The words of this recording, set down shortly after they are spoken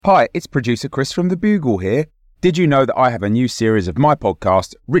Hi, it's producer Chris from The Bugle here. Did you know that I have a new series of my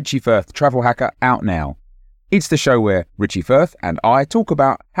podcast, Richie Firth Travel Hacker, out now? It's the show where Richie Firth and I talk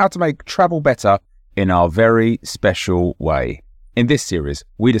about how to make travel better in our very special way. In this series,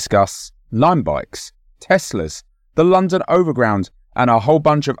 we discuss Lime bikes, Teslas, the London Overground, and a whole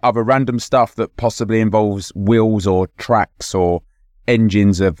bunch of other random stuff that possibly involves wheels or tracks or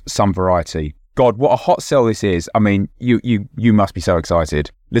engines of some variety. God, what a hot sell this is. I mean, you must be so excited.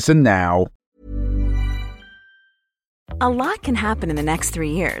 Listen now. A lot can happen in the next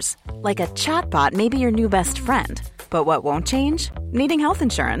 3 years. Like a chatbot may be your new best friend. But what won't change? Needing health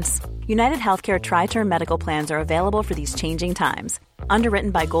insurance. United Healthcare Tri-Term Medical Plans are available for these changing times. Underwritten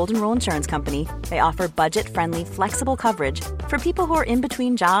by Golden Rule Insurance Company, they offer budget-friendly, flexible coverage for people who are in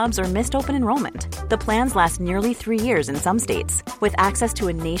between jobs or missed open enrollment. The plans last nearly 3 years in some states, with access to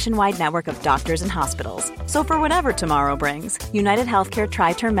a nationwide network of doctors and hospitals. So for whatever tomorrow brings, United Healthcare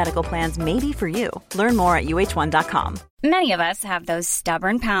Tri-Term Medical Plans may be for you. Learn more at uh1.com. Many of us have those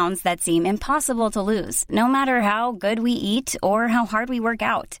stubborn pounds that seem impossible to lose, no matter how good we eat or how hard we work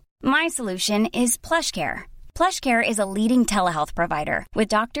out. My solution is PlushCare. PlushCare is a leading telehealth provider with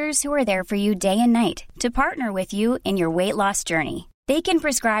doctors who are there for you day and night to partner with you in your weight loss journey. They can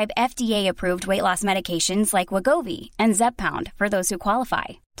prescribe FDA-approved weight loss medications like Wegovy and Zepbound for those who qualify.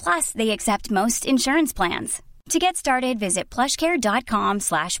 Plus, they accept most insurance plans. To get started, visit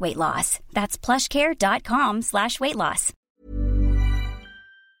plushcare.com/weight loss. That's plushcare.com/weight loss.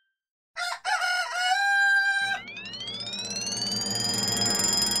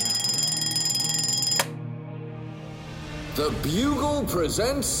 The Bugle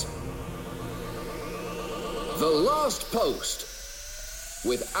presents The Last Post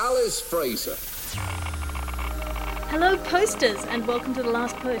with Alice Fraser. Hello posters, and welcome to The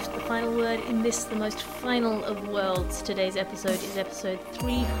Last Post, the final word in this, the most final of worlds. Today's episode is episode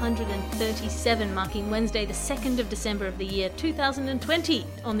 337, marking Wednesday the 2nd of December of the year 2020.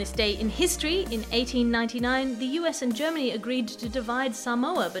 On this day in history, in 1899, the US and Germany agreed to divide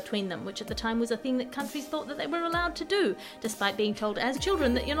Samoa between them, which at the time was a thing that countries thought that they were allowed to do, despite being told as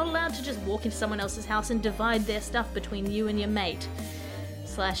children that you're not allowed to just walk into someone else's house and divide their stuff between you and your mate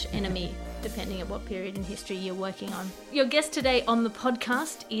 / enemy, depending on what period in history you're working on. Your guest today on the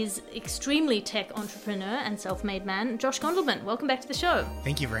podcast is extremely tech entrepreneur and self-made man, Josh Gondelman. Welcome back to the show.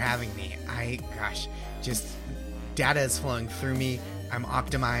 Thank you for having me. Just data is flowing through me. I'm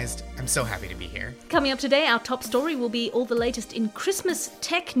optimized. I'm so happy to be here. Coming up today, our top story will be all the latest in Christmas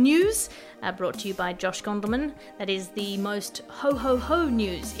tech news, brought to you by Josh Gondelman. That is the most ho-ho-ho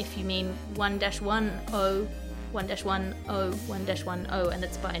news, if you mean 1-10, 1-10, 1-10, and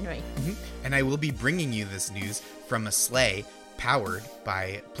it's binary. Mm-hmm. And I will be bringing you this news from a sleigh powered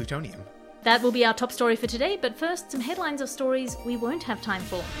by plutonium. That will be our top story for today, but first, some headlines of stories we won't have time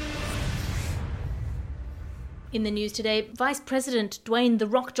for. In the news today, Vice President Dwayne "The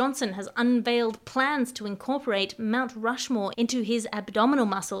Rock" Johnson has unveiled plans to incorporate Mount Rushmore into his abdominal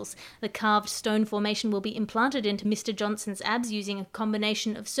muscles. The carved stone formation will be implanted into Mr. Johnson's abs using a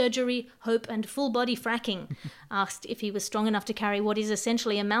combination of surgery, hope, and full-body fracking. Asked if he was strong enough to carry what is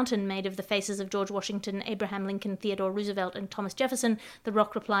essentially a mountain made of the faces of George Washington, Abraham Lincoln, Theodore Roosevelt, and Thomas Jefferson, The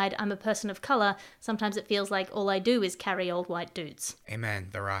Rock replied, "I'm a person of color. Sometimes it feels like all I do is carry old white dudes." Amen,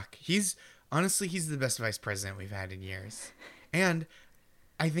 The Rock. Honestly, he's the best vice president we've had in years. And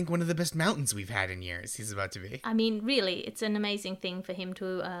I think one of the best mountains we've had in years he's about to be. I mean, really, it's an amazing thing for him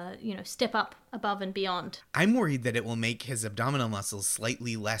to, step up above and beyond. I'm worried that it will make his abdominal muscles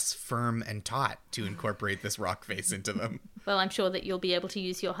slightly less firm and taut to incorporate this rock face into them. Well, I'm sure that you'll be able to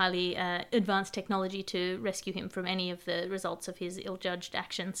use your highly advanced technology to rescue him from any of the results of his ill-judged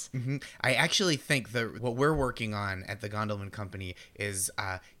actions. Mm-hmm. I actually think that what we're working on at the Gondelman Company is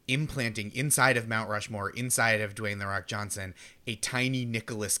implanting inside of Mount Rushmore, inside of Dwayne "The Rock" Johnson, a tiny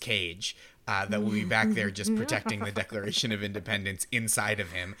Nicolas Cage that will be back there just protecting the Declaration of Independence inside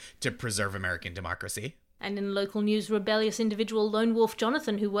of him to preserve American democracy. And in local news, rebellious individual Lone Wolf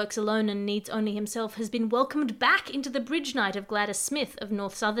Jonathan, who works alone and needs only himself, has been welcomed back into the bridge night of Gladys Smith of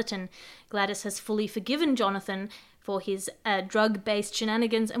North Southerton. Gladys has fully forgiven Jonathan for his drug-based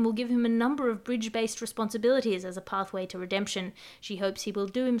shenanigans and will give him a number of bridge-based responsibilities as a pathway to redemption. She hopes he will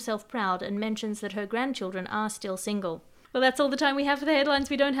do himself proud and mentions that her grandchildren are still single. Well, that's all the time we have for the headlines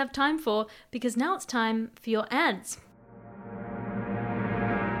we don't have time for, because now it's time for your ads.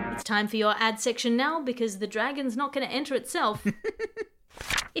 It's time for your ad section now, because the dragon's not going to enter itself.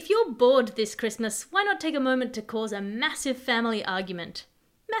 If you're bored this Christmas, why not take a moment to cause a massive family argument?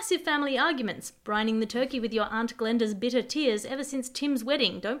 massive family arguments, brining the turkey with your Aunt Glenda's bitter tears ever since Tim's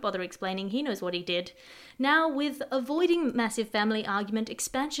wedding. Don't bother explaining, he knows what he did. Now with avoiding massive family argument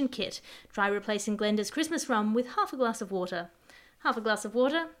expansion kit. Try replacing Glenda's Christmas rum with half a glass of water. Half a glass of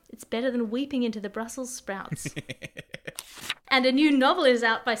water? It's better than weeping into the Brussels sprouts. And a new novel is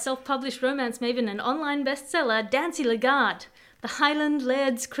out by self-published romance maven and online bestseller Dancy Lagarde. The Highland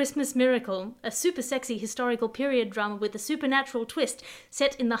Laird's Christmas Miracle, a super sexy historical period drama with a supernatural twist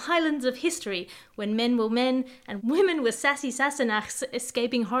set in the Highlands of history, when men were men and women were sassy Sassenachs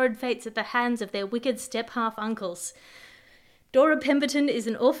escaping horrid fates at the hands of their wicked step-half uncles. Dora Pemberton is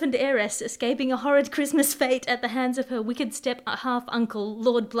an orphaned heiress escaping a horrid Christmas fate at the hands of her wicked step-half uncle,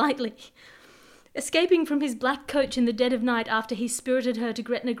 Lord Blightly. Escaping from his black coach in the dead of night after he spirited her to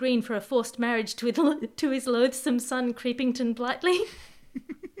Gretna Green for a forced marriage to his loathsome son, Creepington Blightly.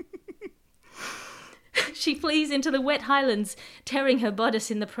 She flees into the wet highlands, tearing her bodice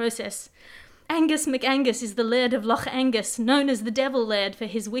in the process. Angus McAngus is the Laird of Loch Angus, known as the Devil Laird for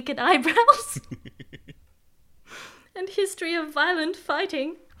his wicked eyebrows. And history of violent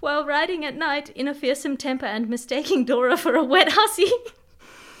fighting, while riding at night in a fearsome temper and mistaking Dora for a wet hussy.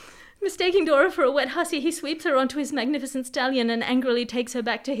 Mistaking Dora for a wet hussy, he sweeps her onto his magnificent stallion and angrily takes her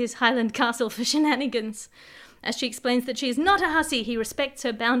back to his Highland castle for shenanigans. As she explains that she is not a hussy, he respects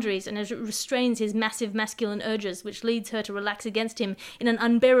her boundaries and restrains his massive masculine urges, which leads her to relax against him in an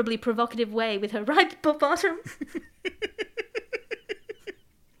unbearably provocative way with her right bottom.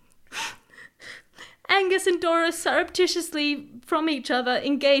 Angus and Dora surreptitiously from each other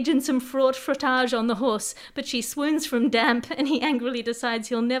engage in some fraught frottage on the horse, but she swoons from damp, and he angrily decides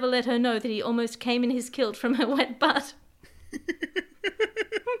he'll never let her know that he almost came in his kilt from her wet butt. But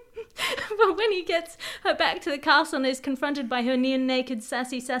when he gets her back to the castle and is confronted by her near-naked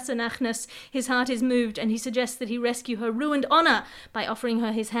sassy Sassenachness, his heart is moved, and he suggests that he rescue her ruined honour by offering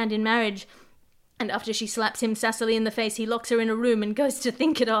her his hand in marriage. And after she slaps him sassily in the face, he locks her in a room and goes to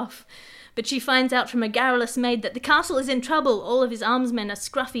think it off. But she finds out from a garrulous maid that the castle is in trouble, all of his armsmen are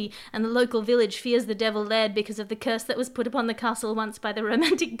scruffy, and the local village fears the Devil Laird because of the curse that was put upon the castle once by the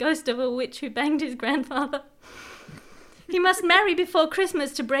romantic ghost of a witch who banged his grandfather. He must marry before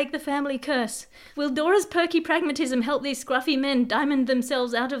Christmas to break the family curse. Will Dora's perky pragmatism help these scruffy men diamond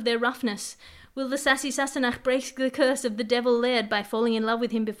themselves out of their roughness? Will the sassy Sassenach break the curse of the Devil Laird by falling in love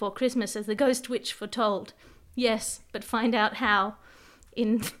with him before Christmas, as the ghost witch foretold? Yes, but find out how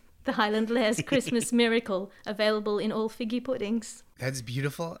in The Highland Laird's Christmas Miracle, available in all figgy puddings. That's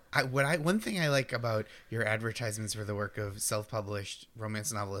beautiful. One thing I like about your advertisements for the work of self-published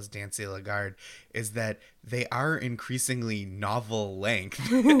romance novelist Dancy Lagarde is that they are increasingly novel length.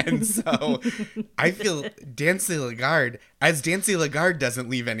 And so I feel Dancy Lagarde doesn't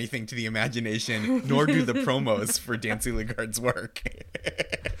leave anything to the imagination, nor do the promos for Dancy Lagarde's work.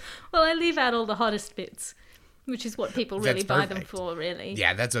 Well, I leave out all the hottest bits. Which is what people really buy them for, really.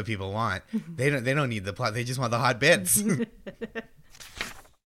 Yeah, that's what people want. They don't need the plot. They just want the hot bits.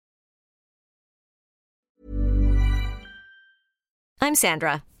 I'm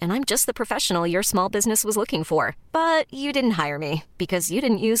Sandra, and I'm just the professional your small business was looking for. But you didn't hire me because you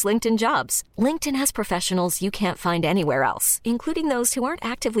didn't use LinkedIn Jobs. LinkedIn has professionals you can't find anywhere else, including those who aren't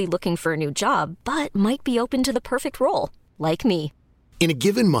actively looking for a new job, but might be open to the perfect role, like me. In a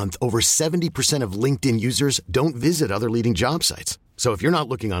given month, over 70% of LinkedIn users don't visit other leading job sites. So if you're not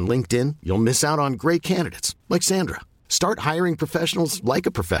looking on LinkedIn, you'll miss out on great candidates like Sandra. Start hiring professionals like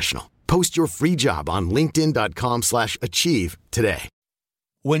a professional. Post your free job on linkedin.com/achieve today.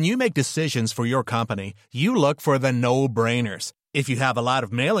 When you make decisions for your company, you look for the no-brainers. If you have a lot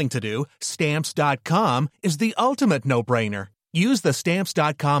of mailing to do, Stamps.com is the ultimate no-brainer. Use the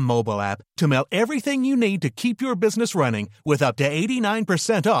Stamps.com mobile app to mail everything you need to keep your business running with up to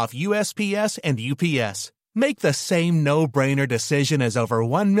 89% off USPS and UPS. Make the same no-brainer decision as over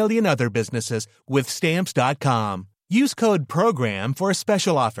 1 million other businesses with Stamps.com. Use code PROGRAM for a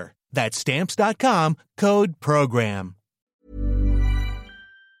special offer. That's Stamps.com, code PROGRAM.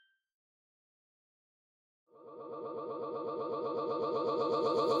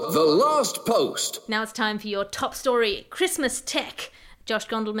 The Last Post. Now it's time for your top story, Christmas tech. Josh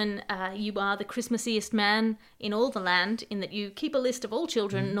Gondelman, you are the Christmassiest man in all the land, in that you keep a list of all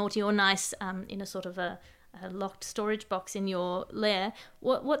children, naughty or nice, in a sort of a locked storage box in your lair.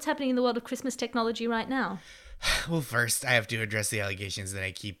 What's happening in the world of Christmas technology right now? Well, first, I have to address the allegations that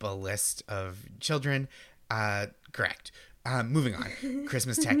I keep a list of children. Correct. Moving on.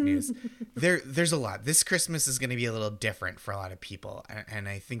 Christmas tech news. There's a lot. This Christmas is going to be a little different for a lot of people, and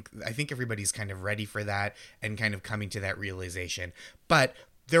I think everybody's kind of ready for that and kind of coming to that realization. But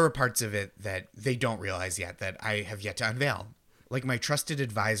there are parts of it that they don't realize yet that I have yet to unveil. like my trusted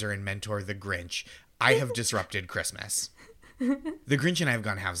advisor and mentor, the Grinch, I have disrupted Christmas. The Grinch and I have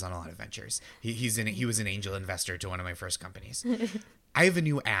gone halves on a lot of ventures. He was an angel investor to one of my first companies. I have a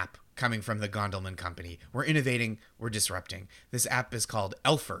new app coming from the Gondelman Company. We're innovating, we're disrupting. This app is called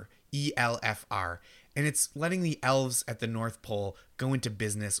Elfr, E-L-F-R, and it's letting the elves at the North Pole go into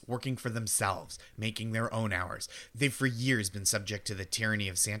business working for themselves, making their own hours. They've for years been subject to the tyranny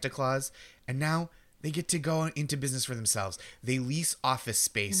of Santa Claus, and now they get to go into business for themselves. They lease office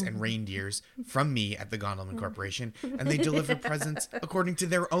space and reindeers from me at the Gondelman Corporation, and they deliver presents according to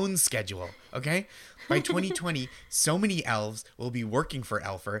their own schedule, okay? By 2020, so many elves will be working for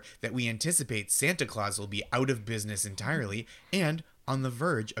Elfr that we anticipate Santa Claus will be out of business entirely and on the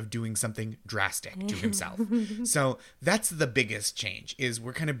verge of doing something drastic to himself. So that's the biggest change, is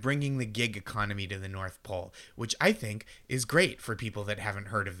we're kind of bringing the gig economy to the North Pole, which I think is great for people that haven't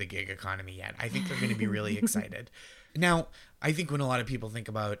heard of the gig economy yet. I think they're going to be really excited. Now, I think when a lot of people think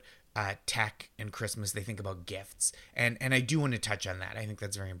about tech and Christmas, they think about gifts. And I do want to touch on that. I think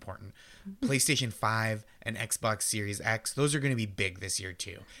that's very important. PlayStation 5 and Xbox Series X, those are going to be big this year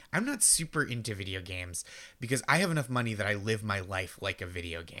too. I'm not super into video games because I have enough money that I live my life like a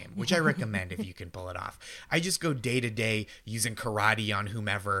video game, which I recommend if you can pull it off. I just go day to day using karate on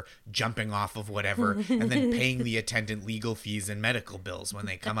whomever, jumping off of whatever, and then paying the attendant legal fees and medical bills when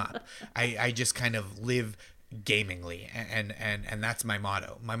they come up. I just kind of live gamingly, and that's my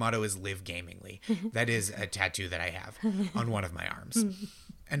motto. My motto is live gamingly. That is a tattoo that I have on one of my arms.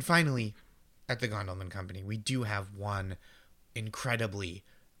 And finally, at the Gondelman Company, we do have one incredibly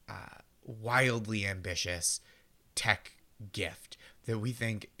wildly ambitious tech gift that we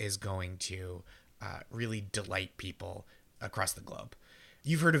think is going to really delight people across the globe.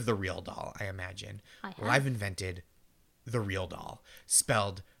 You've heard of the Real Doll, I imagine. I have. Well, I've invented the Real Doll,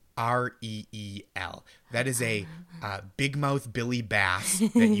 spelled R-E-E-L. That is a big mouth Billy Bass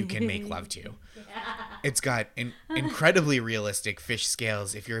that you can make love to. It's got incredibly realistic fish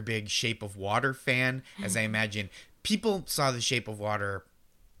scales. If you're a big Shape of Water fan, as I imagine, people saw the Shape of Water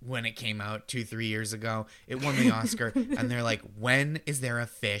when it came out 2-3 years ago. It won the Oscar, and they're like, when is there a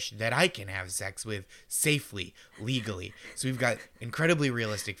fish that I can have sex with safely, legally? So we've got incredibly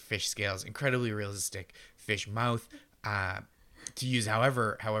realistic fish scales, incredibly realistic fish mouth, to use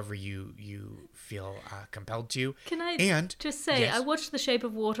however you feel compelled to. Can I just say, yes. I watched The Shape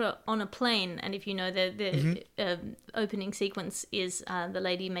of Water on a plane, and if you know, the opening sequence is the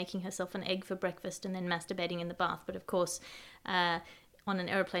lady making herself an egg for breakfast and then masturbating in the bath. But of course, on an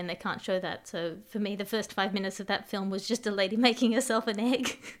aeroplane, they can't show that. So for me, the first 5 minutes of that film was just a lady making herself an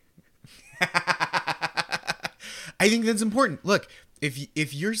egg. I think that's important. Look,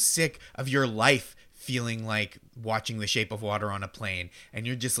 if you're sick of your life feeling like watching The Shape of Water on a plane, and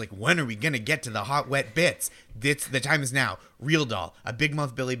you're just like, when are we gonna get to the hot wet bits? The time is now. Real Doll, a big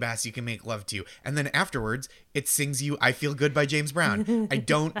mouth Billy Bass you can make love to, and then afterwards it sings you I Feel Good by James Brown. I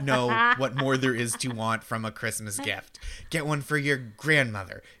don't know what more there is to want from a Christmas gift. Get one for your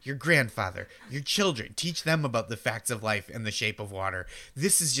grandmother, your grandfather, your children. Teach them about the facts of life and The Shape of Water.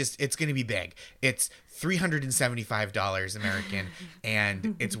 This is just, it's gonna be big. It's $375 American,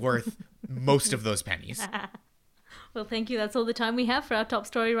 and it's worth most of those pennies. Well, thank you. That's all the time we have for our top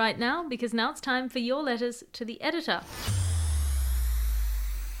story right now, because now it's time for your letters to the editor.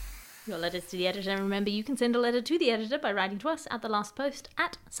 Your letters to the editor. And remember, you can send a letter to the editor by writing to us at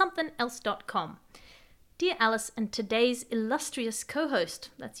thelastpost@somethingelse.com. Dear Alice and today's illustrious co-host.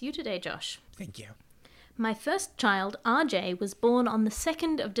 That's you today, Josh. Thank you. My first child, RJ, was born on the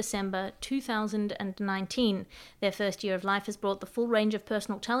 2nd of December 2019. Their first year of life has brought the full range of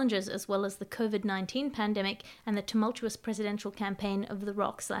personal challenges, as well as the COVID-19 pandemic and the tumultuous presidential campaign of the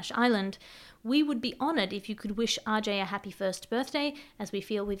Rock/Island. We would be honoured if you could wish RJ a happy first birthday, as we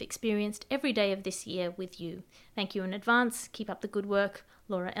feel we've experienced every day of this year with you. Thank you in advance. Keep up the good work.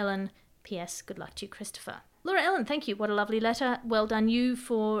 Laura Ellen. P.S. Good luck to you, Christopher. Laura Ellen, thank you. What a lovely letter. Well done you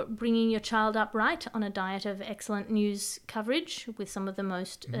for bringing your child up right on a diet of excellent news coverage with some of the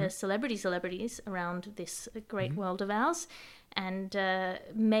most celebrities around this great world of ours. And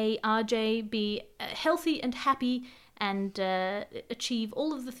may RJ be healthy and happy and achieve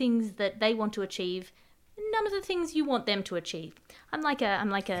all of the things that they want to achieve. None of the things you want them to achieve. I'm like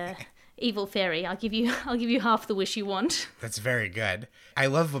a evil fairy. I'll give you half the wish you want. That's very good. I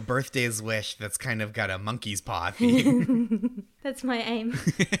love a birthday's wish that's kind of got a monkey's paw theme. That's my aim.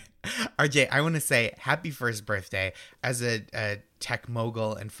 RJ, I want to say happy first birthday. As a tech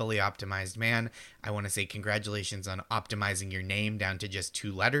mogul and fully optimized man, I want to say congratulations on optimizing your name down to just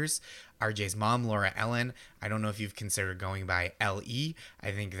 2 letters. RJ's mom, Laura Ellen, I don't know if you've considered going by LE.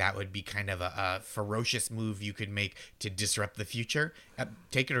 I think that would be kind of a ferocious move you could make to disrupt the future.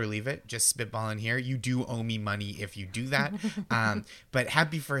 Take it or leave it. Just spitballing here. You do owe me money if you do that. But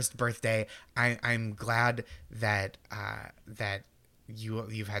happy first birthday. I'm glad that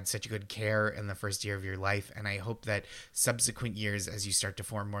you've had such good care in the first year of your life, and I hope that subsequent years, as you start to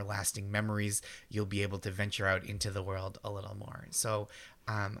form more lasting memories, you'll be able to venture out into the world a little more. So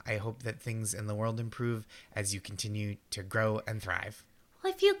I hope that things in the world improve as you continue to grow and thrive.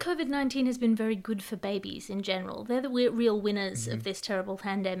 Well, I feel COVID-19 has been very good for babies in general. They're the real winners of this terrible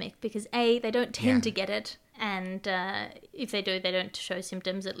pandemic because A, they don't tend to get it, and if they do, they don't show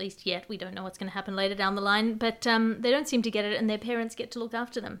symptoms, at least yet. We don't know what's going to happen later down the line, but they don't seem to get it, and their parents get to look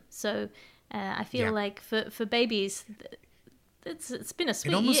after them. So I feel like for babies, it's been a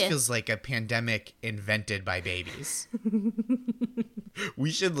sweet year. It almost feels like a pandemic invented by babies.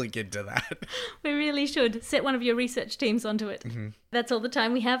 We should look into that. We really should. Set one of your research teams onto it. That's all the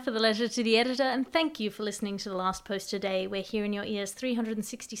time we have for the letter to the editor, and thank you for listening to The Last Post today. We're here in your ears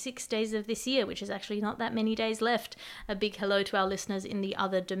 366 days of this year, which is actually not that many days left. A big hello to our listeners in the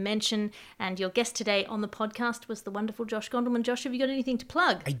other dimension, and your guest today on the podcast was the wonderful Josh Gondelman. Josh, have you got anything to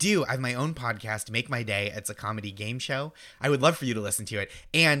plug? I do. I have my own podcast, Make My Day. It's a comedy game show. I would love for you to listen to it.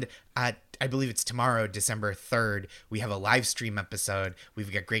 And I believe it's tomorrow, December 3rd. We have a live stream episode.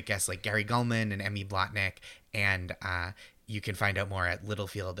 We've got great guests like Gary Gulman and Emmy Blotnick. And you can find out more at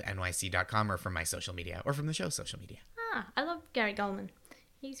littlefieldnyc.com or from my social media or from the show's social media. I love Gary Gulman.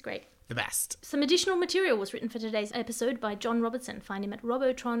 He's great. The best. Some additional material was written for today's episode by John Robertson. Find him at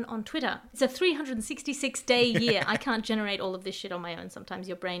Robotron on Twitter. It's a 366-day year. I can't generate all of this shit on my own. Sometimes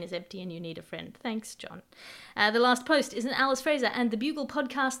your brain is empty and you need a friend. Thanks, John. The Last Post is an Alice Fraser and the Bugle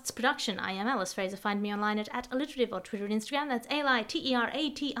Podcasts production. I am Alice Fraser. Find me online at Alliterative on Twitter and Instagram. That's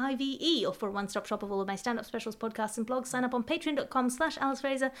ALITERATIVE. Or for a one-stop shop of all of my stand-up specials, podcasts and blogs, sign up on patreon.com/Alice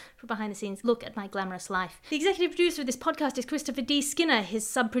Fraser for a behind-the-scenes look at my glamorous life. The executive producer of this podcast is Christopher D. Skinner. His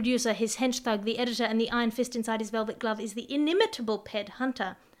sub-producer, his hench thug, the editor, and the iron fist inside his velvet glove is the inimitable Ped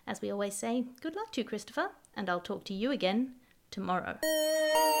Hunter. As we always say, good luck to you, Christopher, and I'll talk to you again tomorrow.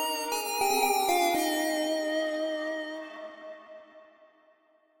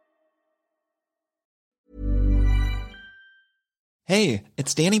 Hey,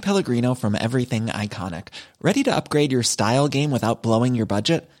 it's Danny Pellegrino from Everything Iconic. Ready to upgrade your style game without blowing your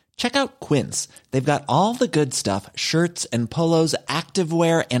budget? Check out Quince. They've got all the good stuff, shirts and polos,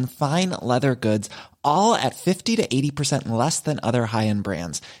 activewear, and fine leather goods, all at 50 to 80% less than other high-end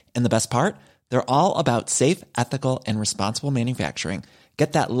brands. And the best part? They're all about safe, ethical, and responsible manufacturing.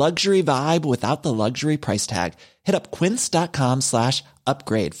 Get that luxury vibe without the luxury price tag. Hit up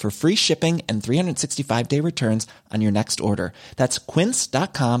quince.com/upgrade for free shipping and 365-day returns on your next order. That's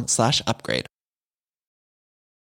quince.com/upgrade.